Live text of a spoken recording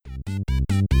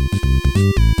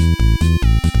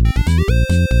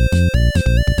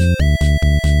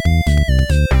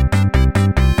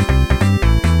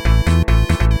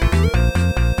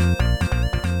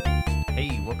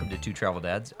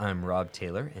Travel Dads. I'm Rob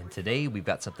Taylor, and today we've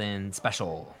got something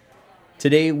special.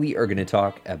 Today we are going to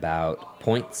talk about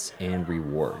points and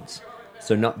rewards.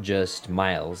 So not just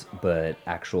miles, but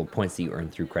actual points that you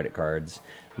earn through credit cards,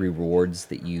 rewards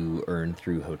that you earn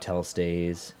through hotel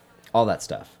stays, all that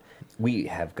stuff. We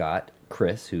have got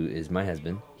Chris, who is my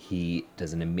husband. He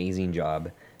does an amazing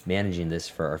job managing this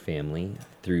for our family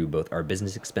through both our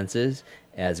business expenses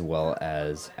as well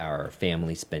as our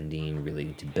family spending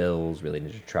related to bills,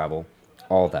 related to travel,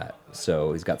 all that.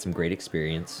 So he's got some great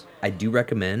experience. I do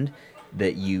recommend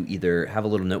that you either have a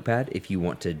little notepad if you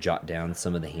want to jot down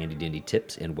some of the handy dandy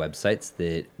tips and websites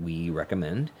that we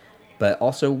recommend. But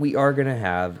also, we are going to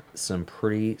have some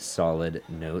pretty solid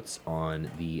notes on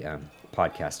the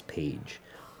podcast page.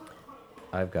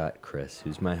 I've got Chris,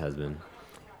 who's my husband,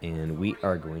 and we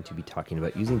are going to be talking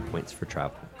about using points for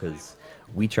travel because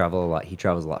we travel a lot. He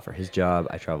travels a lot for his job.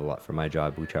 I travel a lot for my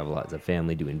job. We travel a lot as a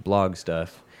family doing blog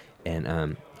stuff.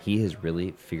 And he has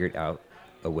really figured out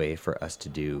a way for us to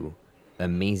do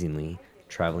amazingly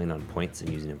traveling on points and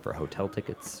using them for hotel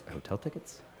tickets. Hotel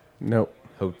tickets? Nope.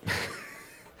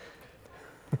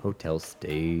 Hotel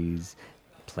stays,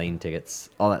 plane tickets,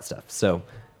 all that stuff. So,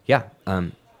 yeah.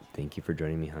 Thank you for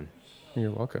joining me, hon. You're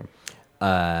welcome.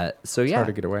 It's hard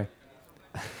to get away.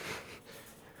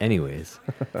 Anyways,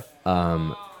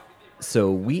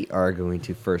 so we are going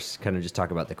to first kind of just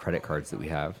talk about the credit cards that we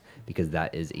have because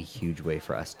that is a huge way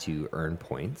for us to earn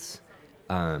points.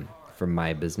 For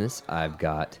my business, I've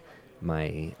got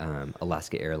my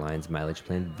Alaska Airlines Mileage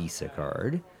Plan Visa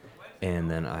card, and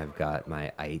then I've got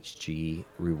my IHG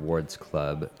Rewards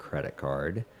Club credit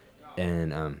card,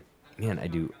 and I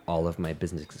do all of my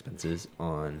business expenses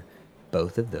on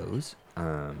both of those.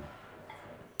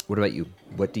 What about you?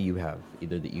 What do you have?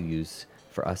 Either that you use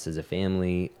for us as a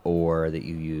family or that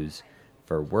you use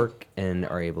for work and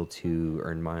are able to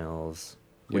earn miles?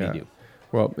 What do you do?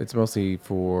 Well, it's mostly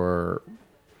for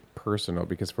personal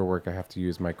because for work I have to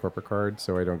use my corporate card,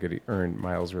 so I don't get to earn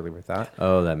miles really with that.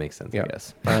 Oh, that makes sense, Yeah. I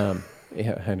guess.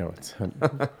 Yeah, I know it's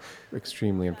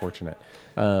extremely unfortunate.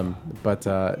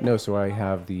 No, so I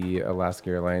have the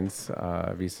Alaska Airlines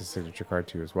Visa Signature Card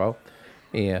too as well.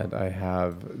 And I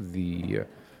have the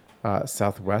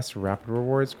Southwest Rapid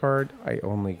Rewards card. I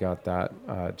only got that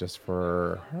just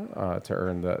for to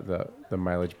earn the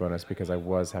mileage bonus because I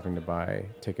was having to buy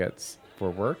tickets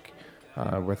for work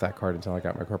with that card until I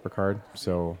got my corporate card.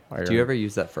 So Do you ever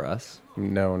use that for us?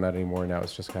 No, not anymore. Now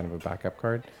it's just kind of a backup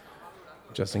card,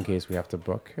 just in case we have to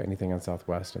book anything on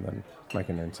Southwest, and then I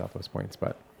can earn Southwest points.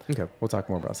 But Okay. we'll talk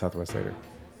more about Southwest later.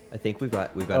 I think we've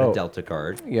got Oh. a Delta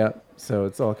card. Yeah, so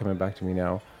it's all coming back to me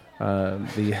now.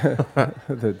 The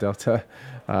the Delta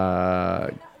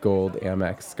Gold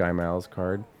Amex Sky Miles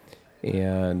card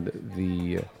and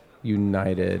the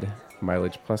United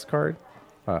Mileage Plus card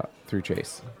through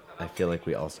Chase. I feel like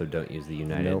we also don't use the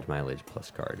United Nope. Mileage Plus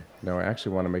card. No, I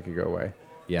actually want to make it go away.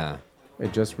 Yeah.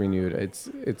 It just renewed.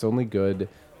 It's only good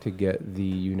to get the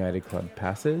United Club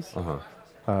passes. Uh-huh.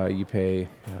 You pay,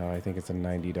 I think it's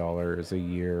 $90 a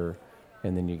year,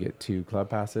 and then you get 2 club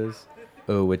passes.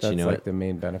 Oh, which That's you know like what? the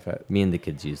main benefit. Me and the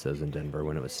kids used those in Denver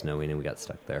when it was snowing and we got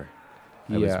stuck there.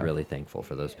 I was Yeah. really thankful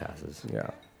for those passes. Yeah.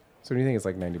 So when you think it's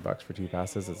like $90 for 2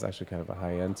 passes, it's actually kind of a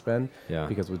high end spend. Yeah.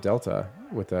 Because with Delta,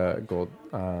 with a gold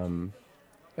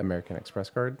American Express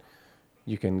card,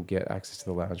 you can get access to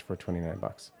the lounge for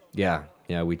 $29. Yeah,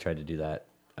 we tried to do that.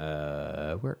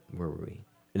 Where were we?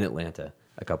 In Atlanta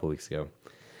a couple weeks ago.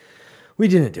 We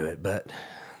didn't do it, but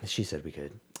she said we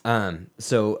could.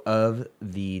 So of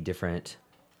the different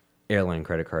airline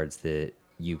credit cards that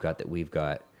you've got that we've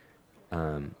got,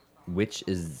 which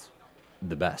is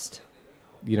the best?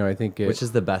 You know, I think Which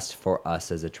is the best for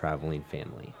us as a traveling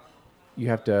family? you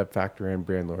have to factor in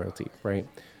brand loyalty, right?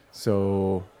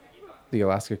 So the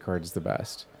Alaska card is the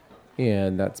best.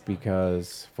 And that's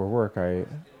because for work, I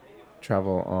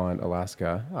travel on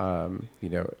Alaska,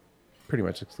 pretty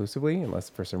much exclusively, unless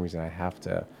for some reason I have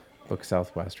to book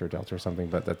Southwest or Delta or something,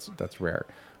 but that's rare.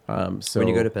 So When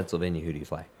you go to Pennsylvania, who do you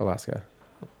fly? Alaska.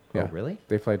 Oh, really?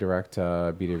 They fly direct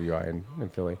to BWI in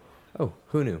Philly. Oh,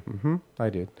 who knew? I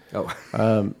did. Oh,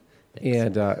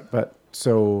 But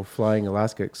so flying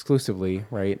Alaska exclusively,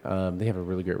 right? They have a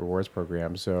really great rewards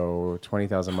program. So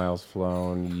 20,000 miles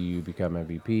flown, you become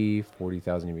MVP.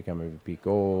 40,000, you become MVP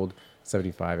Gold.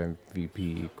 75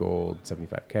 MVP Gold,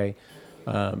 75K.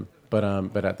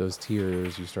 But at those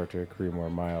tiers, you start to accrue more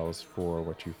miles for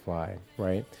what you fly,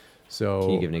 right? So can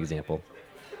you give an example?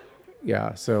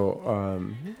 yeah. So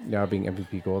now being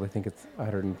MVP Gold, I think it's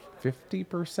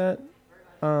 150%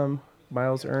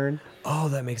 miles earned. Oh,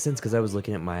 that makes sense because I was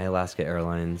looking at my Alaska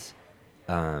Airlines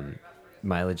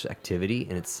mileage activity,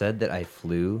 and it said that I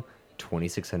flew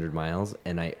 2,600 miles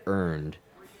and I earned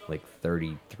like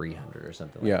 3,300 or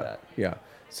something like that. Yeah.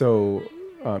 So,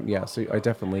 so I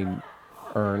definitely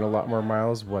earn a lot more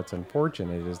miles. What's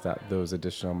unfortunate is that those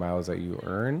additional miles that you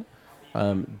earn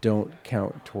don't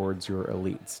count towards your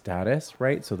elite status,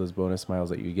 right? So those bonus miles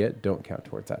that you get don't count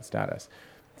towards that status.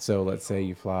 So let's say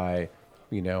you fly,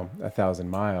 1,000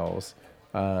 miles,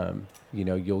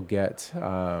 you'll get,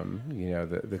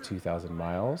 the 2,000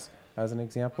 miles as an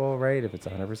example, right? If it's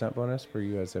 100% bonus for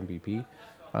you as MVP.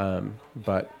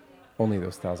 But only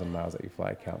those 1,000 miles that you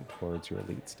fly count towards your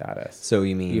elite status. So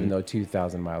you mean... Even though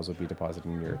 2,000 miles would be deposited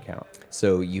in your account.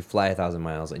 So you fly 1,000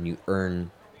 miles and you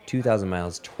earn 2,000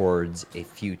 miles towards a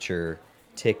future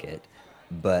ticket,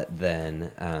 but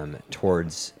then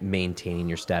towards maintaining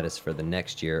your status for the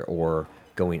next year or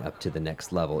going up to the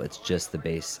next level. It's just the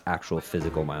base actual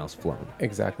physical miles flown.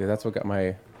 Exactly. That's what got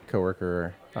my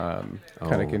coworker kind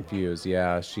of confused.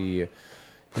 Yeah, she...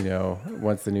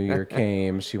 once the new year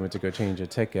came, she went to go change a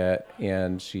ticket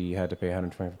and she had to pay a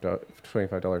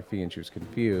 $125 fee and she was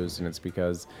confused. And it's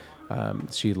because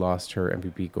she lost her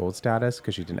MVP gold status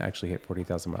because she didn't actually hit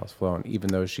 40,000 miles flown, even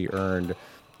though she earned,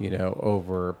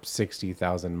 over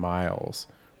 60,000 miles,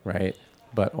 right?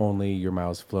 But only your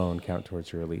miles flown count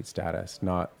towards your elite status,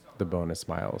 not the bonus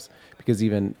miles. Because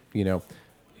even,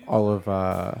 all of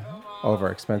our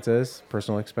expenses,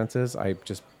 personal expenses, I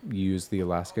just use the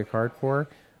Alaska card for,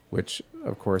 which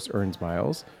of course earns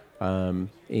miles. And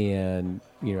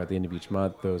at the end of each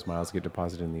month, those miles get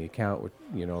deposited in the account, which,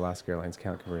 Alaska Airlines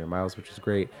count converted miles, which is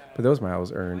great. But those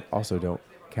miles earned also don't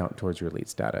count towards your elite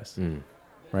status,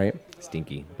 right?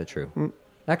 Stinky, but true.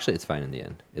 Actually, it's fine in the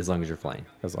end, as long as you're flying.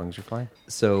 As long as you're flying.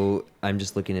 So I'm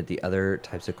just looking at the other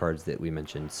types of cards that we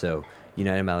mentioned. So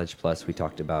United Mileage Plus, we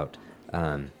talked about.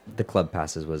 The club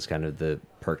passes was kind of the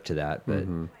perk to that, but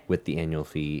with the annual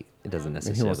fee, it doesn't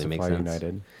necessarily make sense.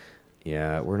 United.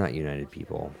 Yeah, we're not United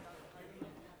people.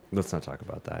 Let's not talk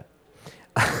about that.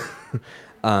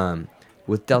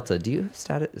 With Delta, do you have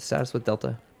status with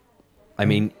Delta? I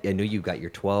mean, I know you got your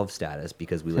 12 status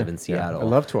because we live in Seattle. I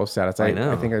love 12 status. I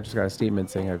know. I think I just got a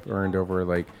statement saying I've earned over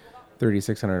like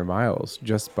 3,600 miles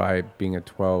just by being a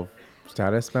 12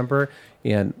 status member,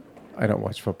 and I don't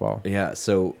watch football. Yeah,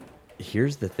 so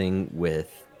here's the thing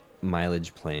with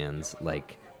mileage plans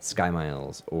like Sky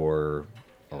Miles or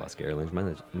Alaska Airlines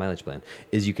mileage plan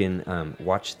is you can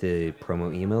watch the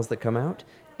promo emails that come out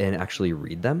and actually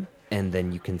read them, and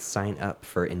then you can sign up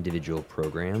for individual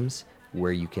programs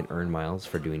where you can earn miles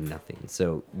for doing nothing.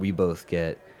 So we both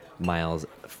get miles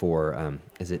for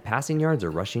is it passing yards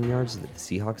or rushing yards that the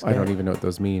Seahawks get? I don't even know what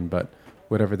those mean, but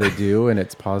whatever they do and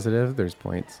it's positive, there's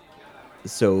points.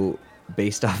 So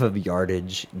based off of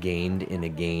yardage gained in a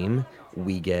game,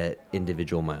 we get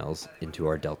individual miles into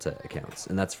our Delta accounts.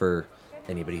 And that's for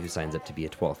anybody who signs up to be a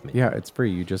 12th man. Yeah, it's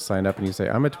free. You just sign up and you say,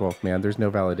 I'm a 12th man. There's no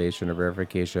validation or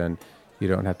verification. You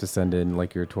don't have to send in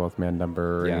like your 12th man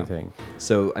number or anything.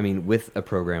 So, I mean, with a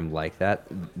program like that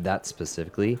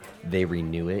specifically, they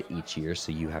renew it each year.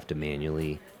 So you have to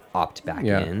manually opt back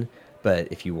in. But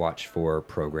if you watch for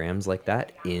programs like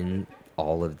that in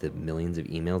all of the millions of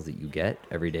emails that you get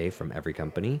every day from every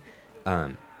company,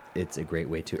 it's a great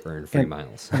way to earn free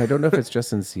miles. And I don't know if it's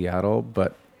just in Seattle,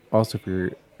 but also if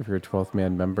you're a 12th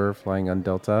man member flying on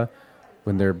Delta,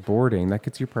 when they're boarding, that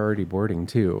gets you priority boarding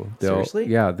too. Seriously?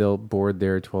 Yeah, they'll board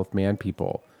their 12th man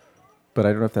people. But I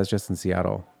don't know if that's just in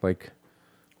Seattle. Like,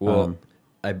 well,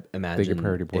 I imagine get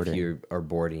priority boarding. if you are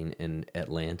boarding in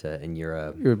Atlanta and you're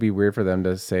it would be weird for them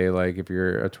to say, like, if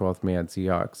you're a 12th man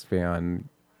Seahawks fan,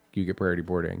 you get priority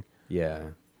boarding. Yeah,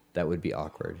 that would be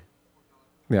awkward.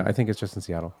 Yeah, I think it's just in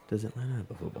Seattle. Does Atlanta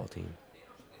have a football team?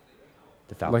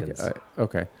 The Falcons.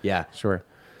 Okay. Yeah. Sure.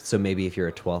 So maybe if you're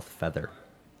a 12th feather.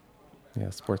 Yeah,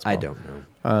 sports I ball.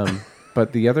 don't know.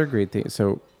 But the other great thing,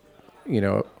 so,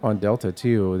 on Delta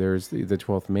too, there's the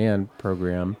 12th man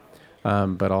program,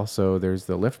 but also there's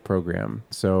the Lyft program.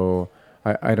 So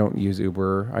I don't use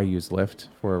Uber. I use Lyft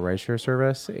for a rideshare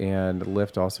service, and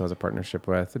Lyft also has a partnership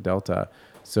with Delta.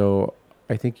 So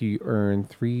I think you earn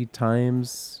 3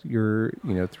 times your,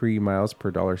 3 miles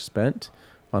per dollar spent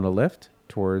on a Lyft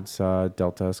towards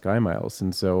Delta Sky Miles.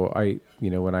 And so I,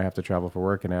 when I have to travel for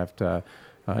work and I have to,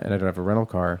 and I don't have a rental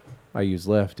car, I use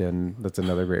Lyft, and that's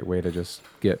another great way to just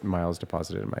get miles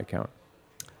deposited in my account.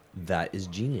 That is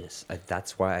genius.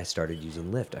 That's why I started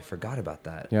using Lyft. I forgot about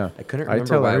that. Yeah. I couldn't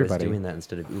remember why I was doing that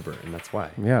instead of Uber, and that's why.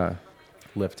 Yeah.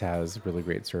 Lyft has really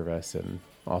great service, and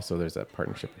also there's that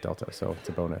partnership with Delta, so it's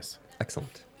a bonus.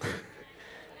 Excellent.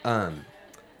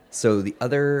 So the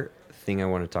other thing I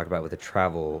want to talk about with a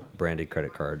travel branded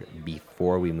credit card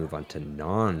before we move on to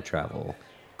non-travel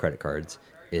credit cards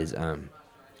is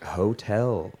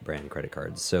hotel brand credit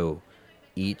cards. So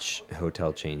each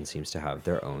hotel chain seems to have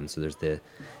their own. So there's the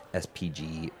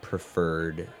SPG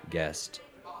preferred guest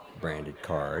branded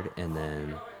card, and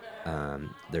then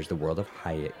there's the World of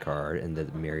Hyatt card and the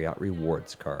Marriott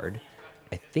Rewards card.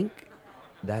 I think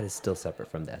that is still separate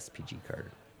from the SPG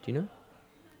card. Do you know?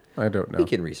 I don't know. We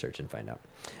can research and find out.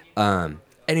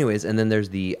 Anyways, and then there's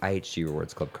the IHG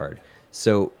Rewards Club card.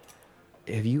 So,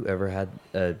 have you ever had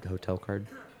a hotel card?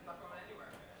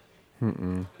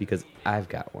 Because I've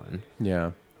got one.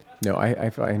 Yeah. No, I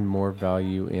find more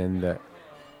value in the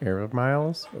air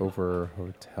miles over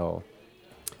hotel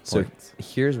points. So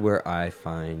here's where I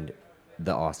find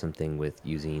the awesome thing with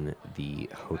using the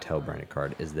hotel branded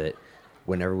card is that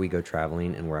whenever we go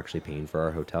traveling and we're actually paying for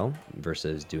our hotel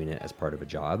versus doing it as part of a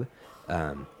job,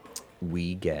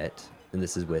 we get, and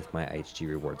this is with my IHG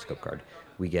Rewards Club card,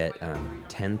 we get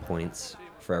 10 points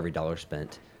for every dollar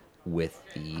spent with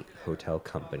the hotel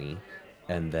company.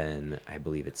 And then I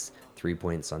believe it's 3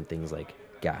 points on things like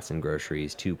gas and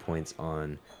groceries, 2 points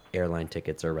on airline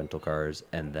tickets or rental cars,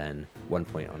 and then 1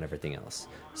 point on everything else.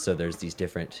 So there's these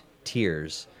different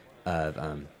tiers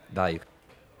of value.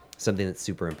 Something that's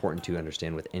super important to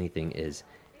understand with anything is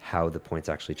how the points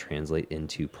actually translate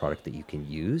into product that you can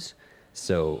use.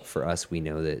 So for us, we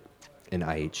know that an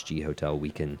IHG hotel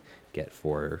we can get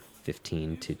for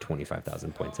 15 to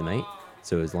 25,000 points a night.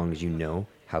 So as long as you know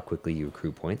how quickly you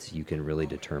accrue points, you can really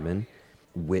determine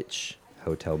which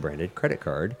hotel branded credit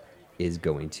card is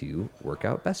going to work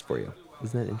out best for you.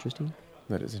 Isn't that interesting?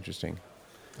 That is interesting.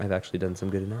 I've actually done some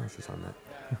good analysis on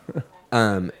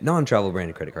that. Non-travel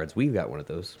branded credit cards. We've got one of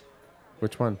those.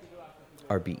 Which one?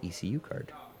 Our BECU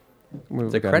card.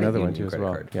 We've got another one too as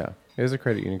well. Card. Yeah, it is a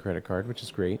credit union credit card, which is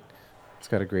great. It's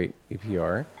got a great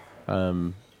APR.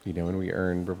 You know, when we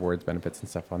earn rewards, benefits, and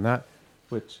stuff on that.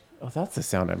 Which that's the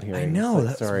sound I'm hearing. I know,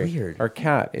 that's weird. Our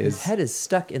cat is. His head is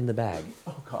stuck in the bag.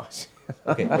 Oh gosh.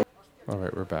 Okay. All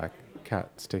right, we're back.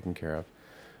 Cat's taken care of.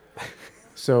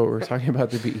 So we're talking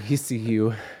about the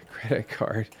BECU credit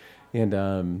card,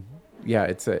 and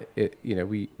yeah,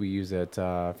 we use it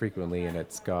frequently, and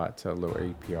it's got a lower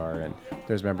APR, and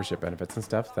there's membership benefits and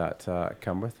stuff that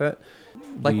come with it.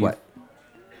 Like what?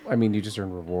 I mean, you just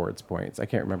earn rewards points. I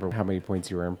can't remember how many points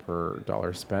you earn per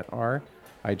dollar spent are.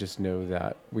 I just know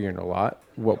that we earn a lot.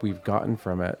 What we've gotten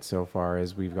from it so far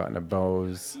is we've gotten a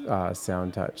Bose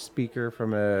SoundTouch speaker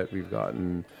from it. We've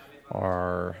gotten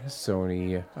our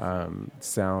Sony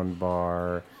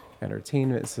soundbar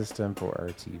entertainment system for our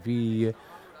TV.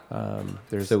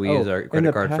 So we use our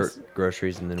credit card for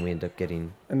groceries, and then we end up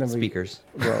getting speakers.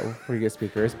 We get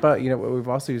speakers. But, you know, we've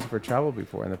also used it for travel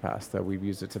before in the past. We've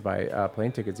used it to buy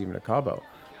plane tickets even to Cabo.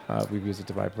 We've used it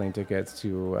to buy plane tickets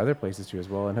to other places too as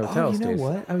well, and hotel stays. You know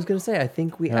what? I was going to say, I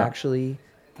think we actually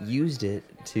used it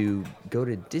to go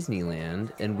to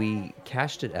Disneyland, and we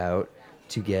cashed it out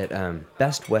to get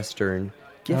Best Western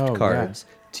gift cards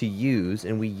to use,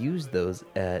 and we used those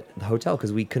at the hotel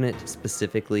because we couldn't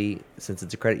specifically, since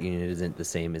it's a credit union, it isn't the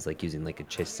same as like using like a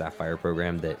Chase Sapphire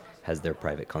program that has their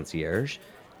private concierge.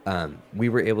 We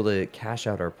were able to cash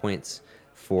out our points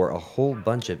for a whole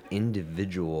bunch of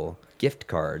individual gift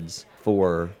cards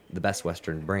for the Best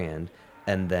Western brand,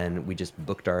 and then we just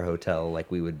booked our hotel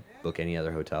like we would book any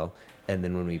other hotel. And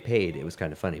then when we paid, it was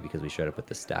kind of funny because we showed up with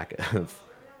the stack of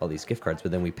all these gift cards,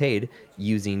 but then we paid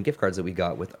using gift cards that we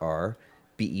got with our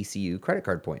BECU credit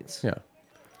card points. Yeah.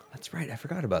 That's right. I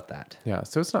forgot about that. Yeah.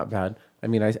 So it's not bad. I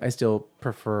mean, I still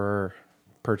prefer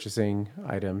purchasing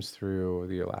items through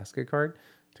the Alaska card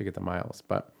to get the miles,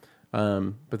 but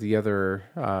the other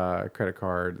credit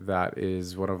card that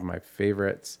is one of my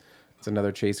favorites, it's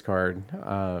another Chase card,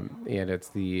 and it's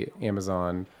the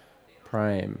Amazon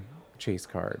Prime Chase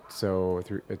card. So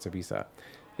it's a Visa.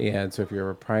 And so if you're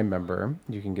a Prime member,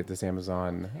 you can get this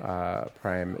Amazon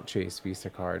Prime Chase Visa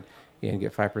card and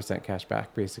get 5% cash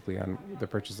back basically on the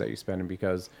purchase that you spend. And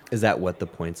because... Is that what the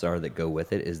points are that go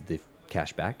with it, is the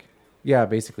cash back? Yeah,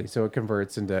 basically. So it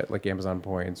converts into like Amazon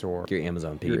points or... Your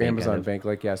Amazon Pay. Your Amazon Bank.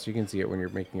 Like, yeah, so you can see it when you're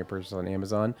making a purchase on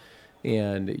Amazon.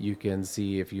 And you can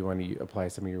see if you want to apply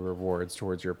some of your rewards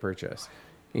towards your purchase.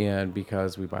 And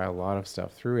because we buy a lot of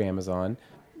stuff through Amazon,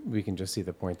 we can just see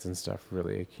the points and stuff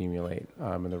really accumulate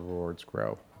and the rewards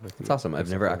grow. That's awesome.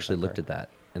 I've never actually looked at that.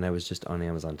 And I was just on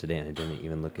Amazon today, and I didn't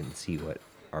even look and see what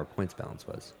our points balance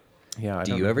was. Yeah.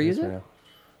 Do you ever use it?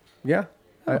 Yeah.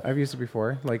 I've used it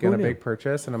before, like in a big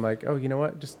purchase, and I'm like, oh, you know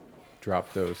what? Just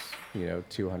drop those,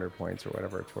 200 points or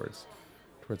whatever towards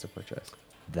a purchase.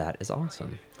 That is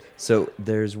awesome. So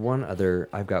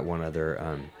I've got one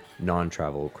other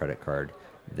non-travel credit card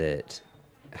that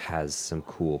has some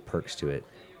cool perks to it.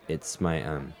 It's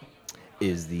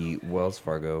is the Wells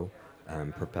Fargo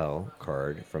Propel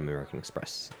card from American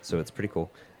Express. So it's pretty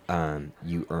cool.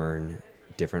 You earn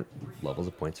different levels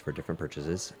of points for different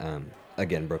purchases.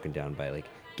 Again, broken down by like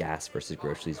gas versus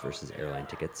groceries versus airline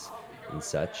tickets and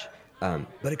such.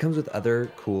 But it comes with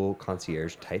other cool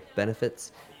concierge type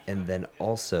benefits, and then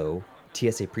also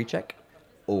TSA PreCheck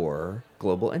or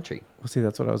global entry. Well, see,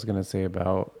 that's what I was going to say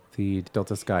about the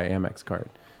Delta Sky Amex card,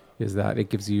 is that it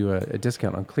gives you a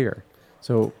discount on Clear.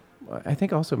 So I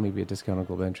think also maybe a discount on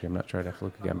global entry. I'm not sure. I'd have to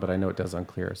look again, but I know it does on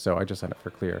Clear. So I just signed up for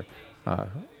Clear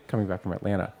coming back from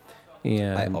Atlanta.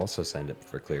 And I also signed up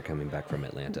for Clear coming back from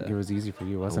Atlanta. it was easy for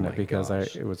you, wasn't it? Because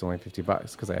it was only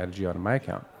 $50 because I added you onto my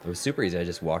account. It was super easy. I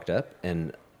just walked up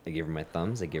and I gave her my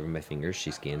thumbs, I gave her my fingers,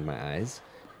 she scanned my eyes,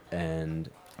 and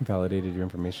Validated your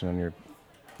information on your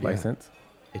license.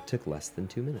 It took less than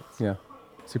 2 minutes. Yeah,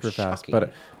 super fast. Shocking.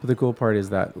 But the cool part is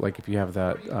that, like, if you have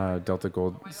that Delta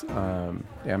Gold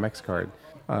Amex card,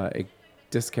 it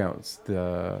discounts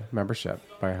the membership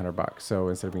by $100. So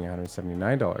instead of being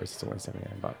 $179, it's only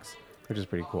 $79, which is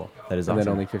pretty cool. That is and awesome.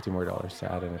 then only $50 more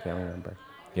to add in a family member.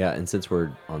 Yeah, and since we're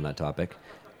on that topic,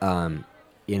 in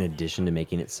addition to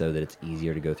making it so that it's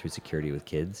easier to go through security with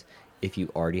kids, if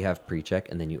you already have PreCheck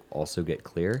and then you also get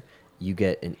Clear, you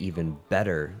get an even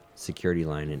better security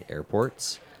line in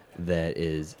airports that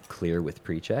is Clear with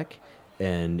PreCheck,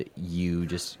 and you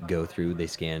just go through, they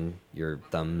scan your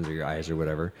thumbs or your eyes or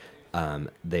whatever,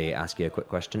 they ask you a quick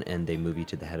question, and they move you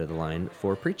to the head of the line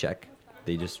for PreCheck.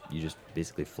 You just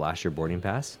basically flash your boarding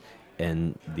pass,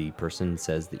 and the person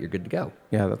says that you're good to go.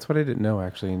 Yeah, that's what I didn't know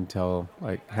actually until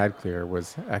I had Clear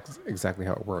was exactly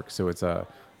how it works. So it's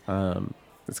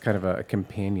it's kind of a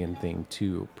companion thing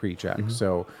to PreCheck. Mm-hmm.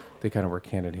 So they kind of work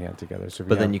hand in hand together. So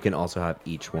But then you can also have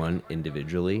each one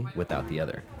individually without the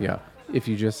other. Yeah, if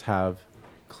you just have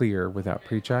Clear without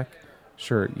PreCheck,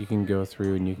 sure, you can go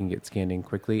through and you can get scanned in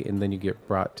quickly, and then you get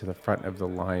brought to the front of the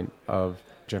line of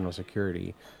general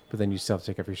security. But then you still have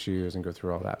to take off your shoes and go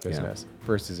through all that business.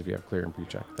 Versus if you have Clear and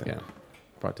PreCheck, then you're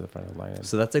brought to the front of the line.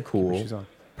 So that's a cool shoes on.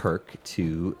 perk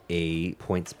to a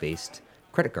points-based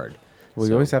credit card. Well,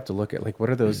 you always have to look at, like, what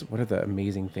are the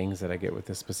amazing things that I get with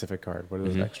this specific card? What are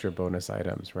those extra bonus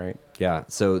items, right? Yeah.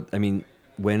 So, I mean,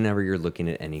 whenever you're looking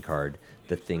at any card,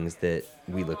 the things that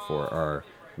we look for are,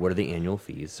 what are the annual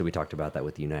fees? So we talked about that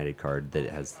with the United card, that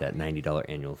it has that $90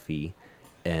 annual fee.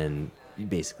 And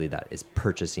basically that is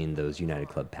purchasing those United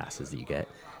Club passes that you get.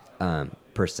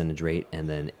 Percentage rate, and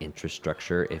then interest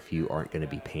structure if you aren't going to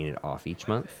be paying it off each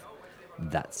month.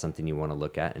 That's something you want to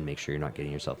look at and make sure you're not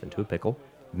getting yourself into a pickle.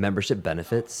 Membership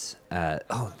benefits.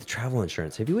 The travel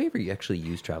insurance. Have you ever actually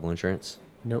used travel insurance?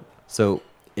 Nope. So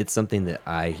it's something that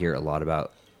I hear a lot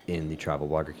about in the travel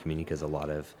blogger community, because a lot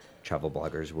of travel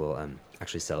bloggers will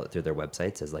actually sell it through their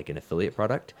websites as like an affiliate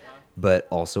product. But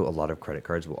also a lot of credit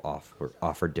cards will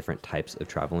offer different types of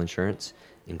travel insurance,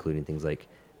 including things like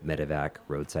Medevac,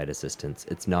 roadside assistance.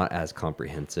 It's not as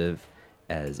comprehensive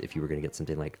as if you were going to get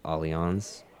something like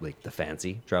Allianz, like the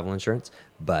fancy travel insurance,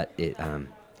 but it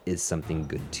is something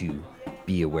good to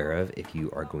be aware of if you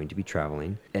are going to be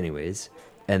traveling. Anyways,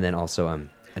 and then also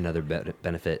another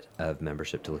benefit of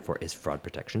membership to look for is fraud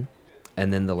protection.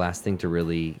 And then the last thing to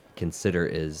really consider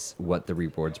is what the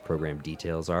rewards program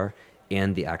details are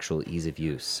and the actual ease of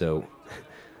use. So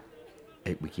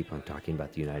we keep on talking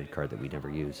about the United card that we never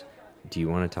use. Do you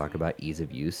want to talk about ease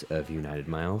of use of United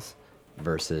Miles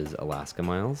versus Alaska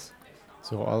Miles?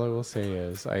 So all I will say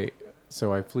is I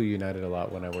flew United a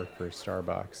lot when I worked for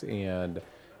Starbucks and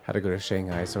had to go to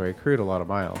Shanghai, so I accrued a lot of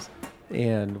miles.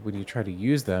 And when you try to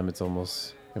use them, it's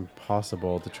almost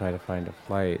impossible to try to find a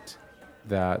flight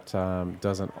that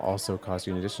doesn't also cost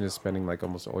you, in addition to spending like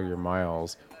almost all your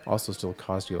miles, also still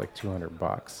cost you like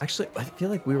 $200. Actually, I feel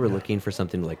like we were looking for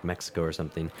something like Mexico or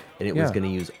something, and it was going to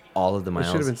use all of the It miles.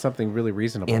 should have been something really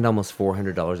reasonable. And almost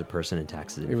 $400 a person in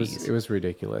taxes and fees. It was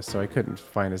ridiculous. So I couldn't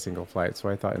find a single flight. So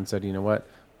I thought and said, you know what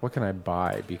can I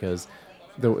buy? Because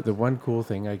the one cool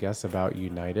thing, I guess, about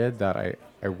United that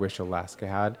I wish Alaska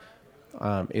had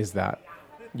is that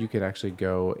you could actually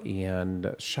go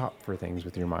and shop for things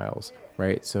with your miles,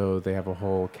 right? So they have a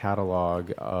whole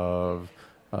catalog of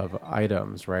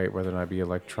items, right? Whether or not it be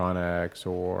electronics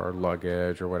or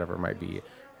luggage or whatever it might be,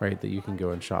 right? That you can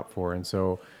go and shop for. And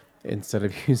so instead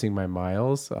of using my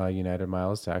miles, United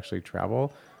miles, to actually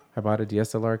travel, I bought a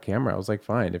DSLR camera. I was like,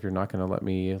 fine, if you're not going to let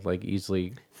me like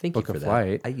easily book a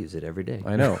flight. I use it every day.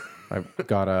 I know. I've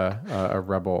got a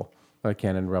Rebel, a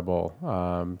Canon Rebel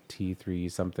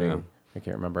T3 something. Yeah. I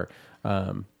can't remember.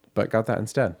 But got that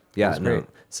instead. It Yeah, was no. great.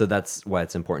 So that's why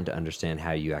it's important to understand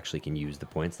how you actually can use the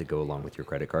points that go along with your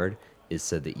credit card, is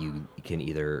so that you can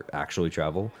either actually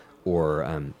travel or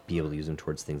be able to use them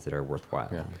towards things that are worthwhile.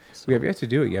 Yeah. So, We have yet to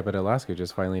do it yet, but Alaska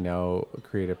just finally now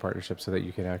created a partnership so that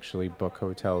you can actually book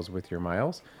hotels with your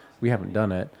miles. We haven't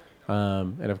done it.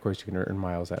 And of course, you can earn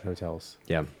miles at hotels.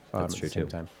 yeah, that's At true the same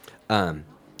too. time.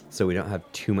 So we don't have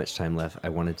too much time left. I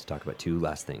wanted to talk about two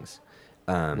last things.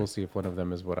 We'll see if one of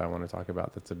them is what I want to talk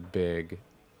about. That's a big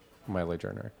mileage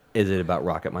earner. Is it about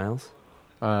Rocket Miles?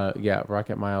 Yeah,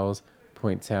 Rocket Miles,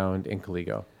 Point Sound, and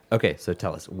Caligo. Okay, so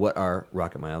tell us, what are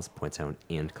Rocket Miles, Point Sound,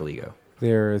 and Caligo?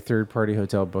 They're third-party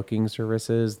hotel booking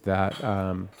services that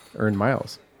earn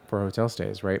miles for hotel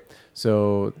stays, right?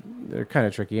 So they're kind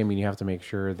of tricky. I mean, you have to make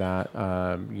sure that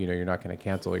you're not going to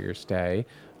cancel your stay.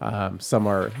 Some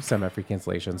are semi-free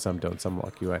cancellation, some don't. Some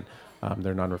lock you in.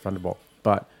 They're non-refundable.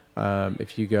 But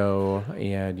if you go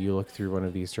and you look through one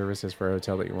of these services for a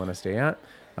hotel that you want to stay at,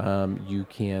 you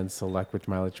can select which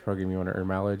mileage program you want to earn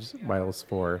miles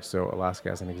for. So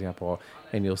Alaska as an example,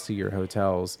 and you'll see your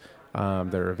hotels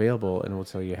that are available, and it will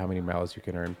tell you how many miles you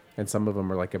can earn. And some of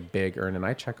them are like a big earn, and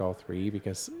I check all three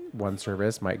because one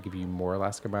service might give you more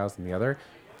Alaska miles than the other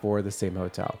for the same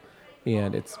hotel,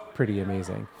 and it's pretty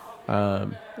amazing.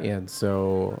 And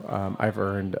so I've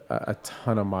earned a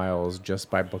ton of miles just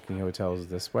by booking hotels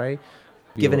this way.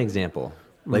 Give an example.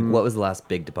 Like, what was the last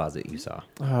big deposit you saw?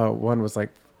 One was like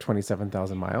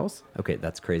 27,000 miles. Okay,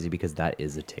 that's crazy because that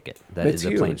is a ticket. That is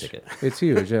a plane ticket. It's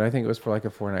huge. And I think it was for like a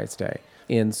 4-night stay.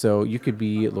 And so you could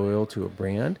be loyal to a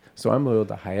brand. So I'm loyal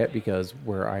to Hyatt because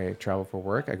where I travel for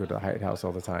work, I go to the Hyatt House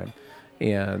all the time.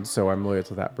 And so I'm loyal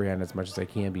to that brand as much as I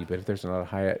can be. But if there's not a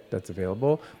Hyatt that's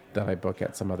available, then I book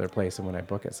at some other place. And when I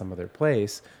book at some other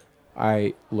place,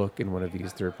 I look in one of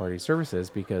these third-party services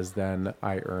because then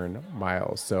I earn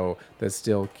miles. So that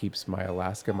still keeps my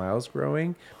Alaska miles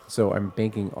growing. So I'm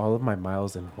banking all of my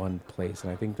miles in one place.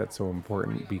 And I think that's so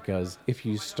important because if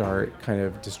you start kind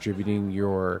of distributing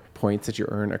your points that you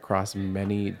earn across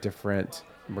many different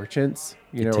merchants,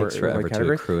 takes forever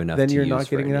to accrue enough then to you're use not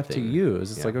for getting enough to anything.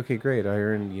 use. It's Yeah. like, okay, great. I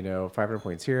earn, 500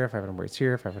 points here, 500 points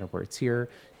here, 500 points here,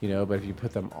 but if you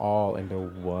put them all into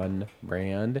one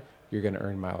brand, you're going to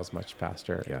earn miles much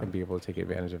faster Yeah. and be able to take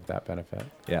advantage of that benefit.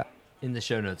 Yeah. In the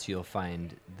show notes, you'll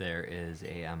find there is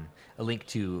a link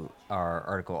to our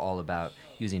article all about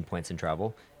using points in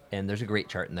travel. And there's a great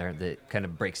chart in there that kind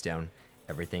of breaks down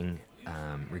everything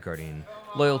regarding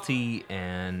loyalty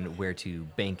and where to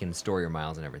bank and store your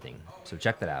miles and everything. So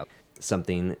check that out.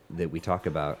 Something that we talk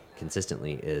about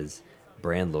consistently is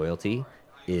brand loyalty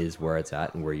is where it's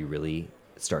at and where you really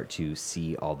start to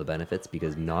see all the benefits,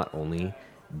 because not only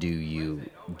do you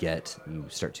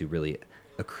start to really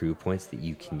accrue points that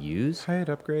you can use. Hyatt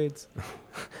upgrades.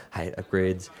 Hyatt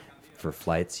upgrades for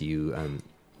flights.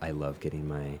 I love getting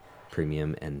my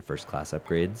premium and first class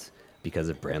upgrades because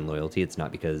of brand loyalty. It's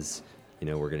not because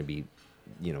we're going to be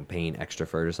paying extra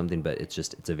for it or something, but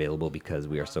it's available because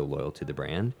we are so loyal to the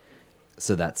brand.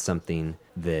 So that's something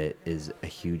that is a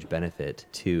huge benefit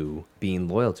to being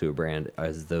loyal to a brand,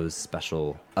 as those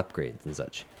special upgrades and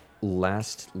such.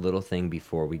 Last little thing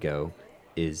before we go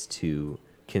is to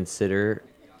consider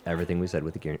everything we said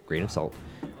with a grain of salt,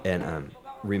 and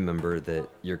remember that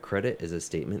your credit is a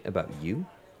statement about you.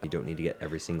 You don't need to get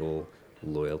every single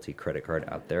loyalty credit card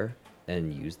out there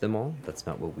and use them all. That's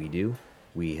not what we do.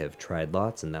 We have tried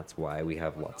lots, and that's why we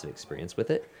have lots of experience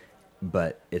with it.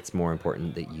 But it's more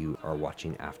important that you are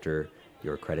watching after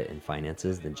your credit and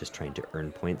finances than just trying to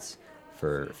earn points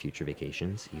for future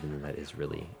vacations, even though that is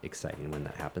really exciting when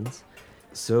that happens.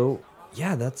 So,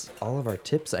 yeah, that's all of our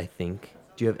tips, I think.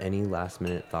 Do you have any last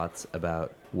minute thoughts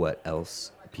about what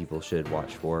else people should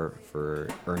watch for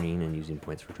earning and using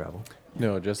points for travel?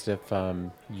 No, just if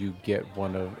you get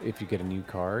if you get a new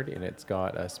card and it's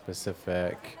got a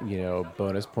specific,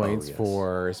 bonus points yes.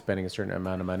 for spending a certain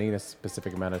amount of money in a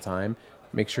specific amount of time,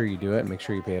 make sure you do it and make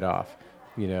sure you pay it off.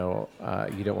 You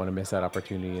don't want to miss that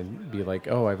opportunity and be like,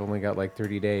 oh, I've only got like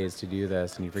 30 days to do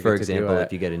this, and you forget For to do example, it.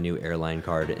 if you get a new airline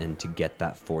card and to get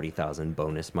that 40,000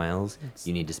 bonus miles,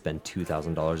 you need to spend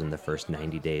 $2,000 in the first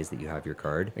 90 days that you have your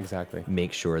card. Exactly.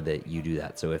 Make sure that you do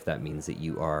that. So if that means that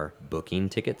you are booking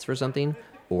tickets for something,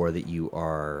 or that you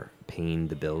are paying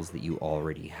the bills that you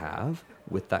already have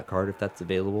with that card, if that's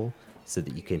available, so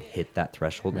that you can hit that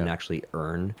threshold and Yeah. actually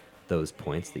earn those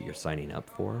points that you're signing up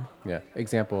for. Yeah.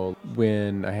 Example,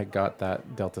 when I had got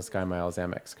that Delta Sky Miles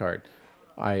Amex card,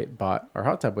 I bought our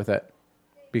hot tub with it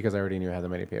because I already knew I had the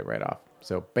money to pay it right off.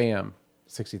 So bam,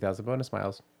 60,000 bonus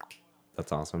miles.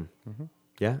 That's awesome.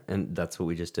 Yeah, and that's what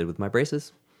we just did with my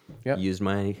braces. Yep. Used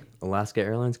my Alaska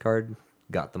Airlines card,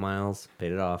 got the miles,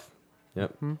 paid it off.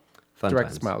 Yep. Fun Direct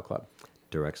times. Smile Club.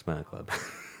 Direct Smile Club.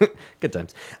 Good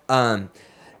times.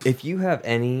 If you have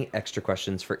any extra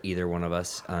questions for either one of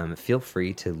us, feel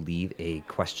free to leave a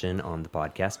question on the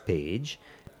podcast page.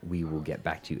 We will get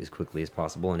back to you as quickly as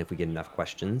possible. And if we get enough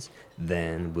questions,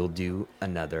 then we'll do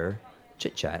another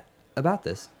chit chat about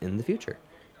this in the future.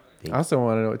 I also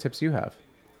want to know what tips you have.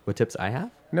 What tips I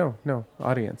have? No,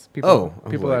 audience. People Oh,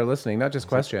 people like- that are listening, not just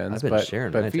questions, I've been but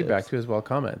sharing my feedback tips. too as well,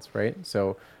 comments, right?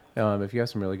 So if you have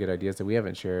some really good ideas that we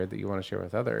haven't shared that you want to share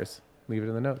with others, leave it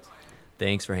in the notes.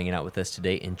 Thanks for hanging out with us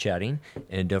today and chatting.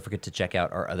 And don't forget to check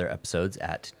out our other episodes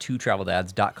at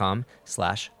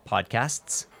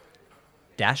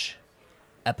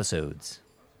twotraveldads.com/podcasts-episodes.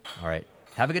 All right.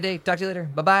 Have a good day. Talk to you later.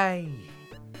 Bye-bye.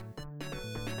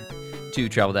 Two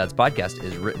Travel Dads podcast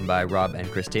is written by Rob and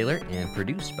Chris Taylor and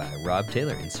produced by Rob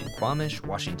Taylor in Suquamish,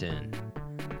 Washington.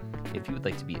 If you would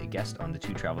like to be a guest on the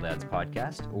Two Travel Dads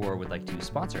podcast or would like to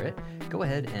sponsor it, go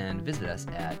ahead and visit us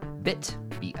at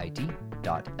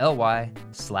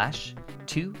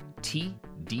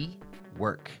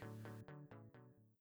bit.ly/2tdwork.